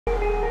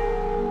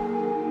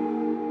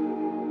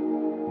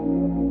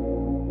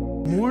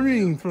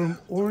morning from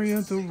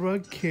Oriental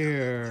Rug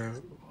Care.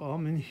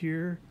 I'm in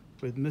here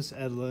with Miss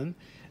Edlin,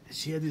 and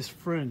she had this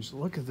fringe.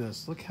 Look at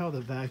this. Look how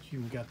the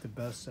vacuum got the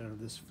best out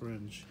of this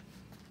fringe.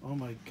 Oh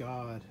my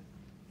God,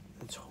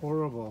 it's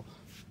horrible.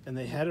 And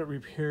they had it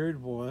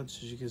repaired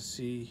once, as you can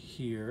see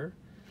here.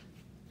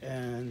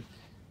 And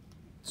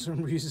for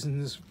some reason,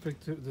 this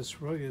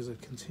rug is a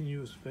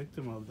continuous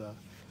victim of the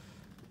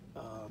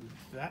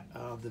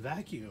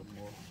vacuum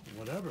or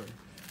whatever.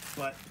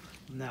 But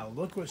now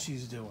look what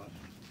she's doing.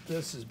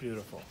 This is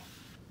beautiful.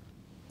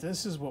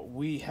 This is what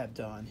we have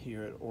done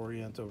here at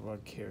Oriental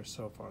Rug Care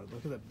so far.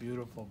 Look at that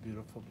beautiful,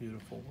 beautiful,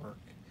 beautiful work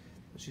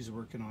that she's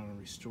working on and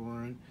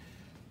restoring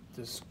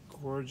this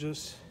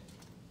gorgeous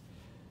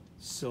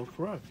silk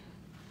rug.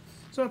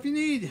 So if you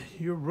need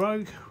your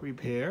rug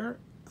repair,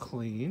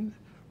 clean,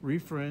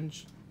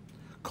 refringe,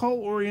 call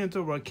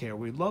Oriental Rug Care.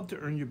 We'd love to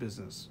earn your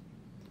business.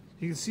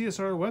 You can see us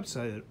on our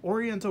website at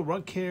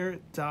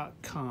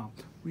orientalrugcare.com.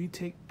 We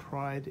take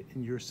pride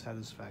in your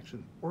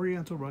satisfaction.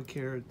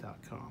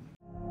 orientalrugcare.com.